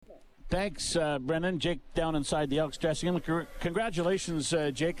Thanks, Brennan. Jake down inside the Elks dressing room. Congratulations,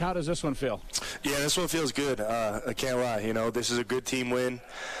 Jake. How does this one feel? Yeah, this one feels good. I can't lie. You know, this is a good team win.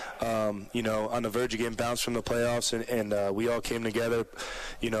 You know, on the verge of getting bounced from the playoffs, and we all came together.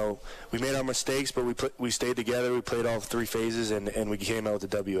 You know, we made our mistakes, but we stayed together. We played all three phases, and we came out with the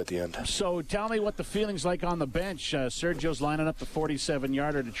W at the end. So tell me what the feeling's like on the bench. Sergio's lining up the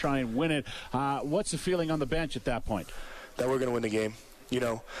 47-yarder to try and win it. What's the feeling on the bench at that point? That we're going to win the game. You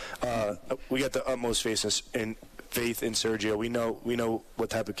know, we got the utmost faith in Sergio. We know what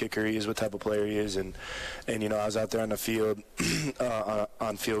type of kicker he is, what type of player he is, and you know, I was out there on the field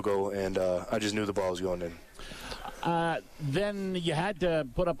on field goal, and I just knew the ball was going in. Then you had to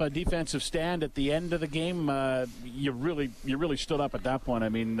put up a defensive stand at the end of the game. You really stood up at that point. I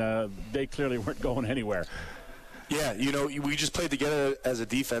mean, they clearly weren't going anywhere. Yeah, you know, we just played together as a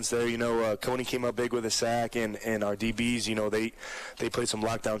defense there. You know, Coney came up big with a sack, and our DBs, you know, they played some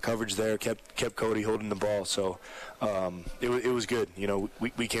lockdown coverage there, kept Cody holding the ball. So it was good. You know,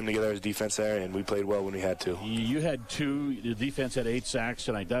 we came together as a defense there, and we played well when we had to. You had 2. The defense had 8 sacks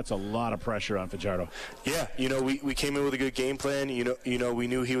tonight. That's a lot of pressure on Fajardo. Yeah, you know, we came in with a good game plan. You know, we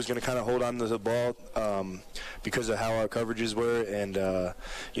knew he was going to kind of hold on to the ball because of how our coverages were, and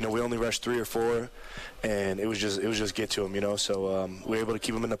you know, we only rushed 3 or 4, and it was just get to him, you know. So we were able to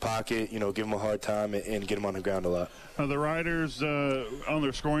keep him in the pocket, you know, give him a hard time, and get him on the ground a lot. The Riders on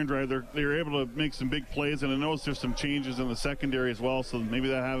their scoring drive, they were able to make some big plays, and I noticed there's some changes in the secondary as well, so maybe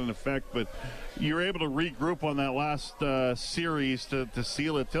that had an effect. But you were able to regroup on that last series to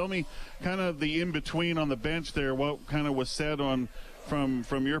seal it. Tell me kind of the in-between on the bench there, what kind of was said on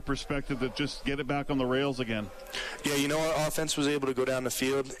from your perspective to just get it back on the rails again? Yeah, you know, our offense was able to go down the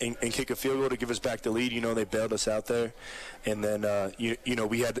field and kick a field goal to give us back the lead. You know, they bailed us out there, and then you know,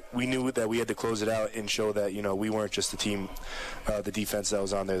 we knew that we had to close it out and show that, you know, we weren't just the team, the defense that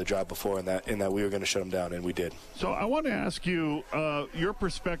was on there the drive before, and that we were going to shut them down, and we did. So I want to ask you your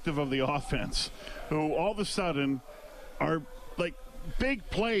perspective of the offense, who all of a sudden are like big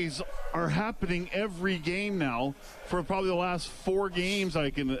plays are happening every game now. For probably the last 4 games, I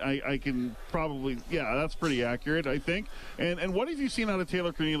can probably, yeah, that's pretty accurate, I think. And what have you seen out of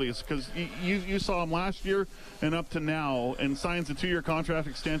Taylor Cornelius? Because you saw him last year and up to now, and signs a 2-year contract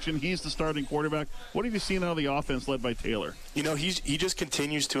extension. He's the starting quarterback. What have you seen out of the offense led by Taylor? You know, he just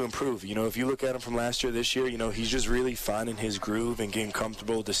continues to improve. You know, if you look at him from last year, this year, you know, he's just really finding his groove and getting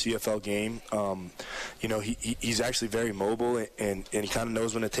comfortable with the CFL game. You know, he's actually very mobile, and he kind of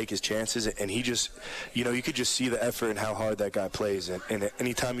knows when to take his chances, and he just, you know, you could just see the effort and how hard that guy plays. And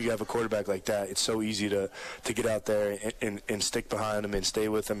anytime you have a quarterback like that, it's so easy to get out there and stick behind him and stay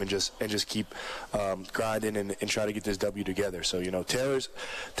with him and just keep grinding and try to get this W together. So, you know, Taylor's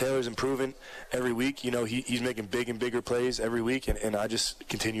improving every week. You know, he's making big and bigger plays every week, and I just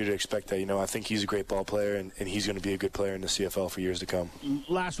continue to expect that. You know, I think he's a great ball player, and he's going to be a good player in the CFL for years to come.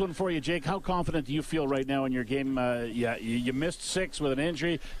 Last one for you, Jake. How confident do you feel right now in your game? You missed 6 with an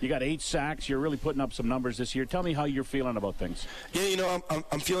injury. You got 8 sacks. You're really putting up some numbers this year. Tell me how you're feeling about things. Yeah, you know,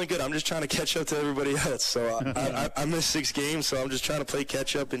 I'm feeling good. I'm just trying to catch up to everybody else. So I missed 6 games, so I'm just trying to play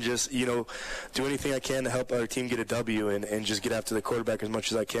catch up and just, you know, do anything I can to help our team get a W and just get after the quarterback as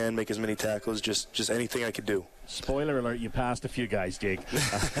much as I can, make as many tackles, just anything I could do. Spoiler alert, you passed a few guys, Jake.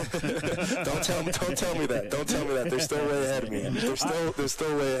 Don't tell me that. Don't tell me that. They're still way ahead of me. They're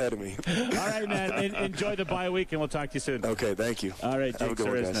still way ahead of me. All right, man. Enjoy the bye week, and we'll talk to you soon. Okay, thank you. All right, Jake. Have a good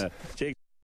one, guys. Jake.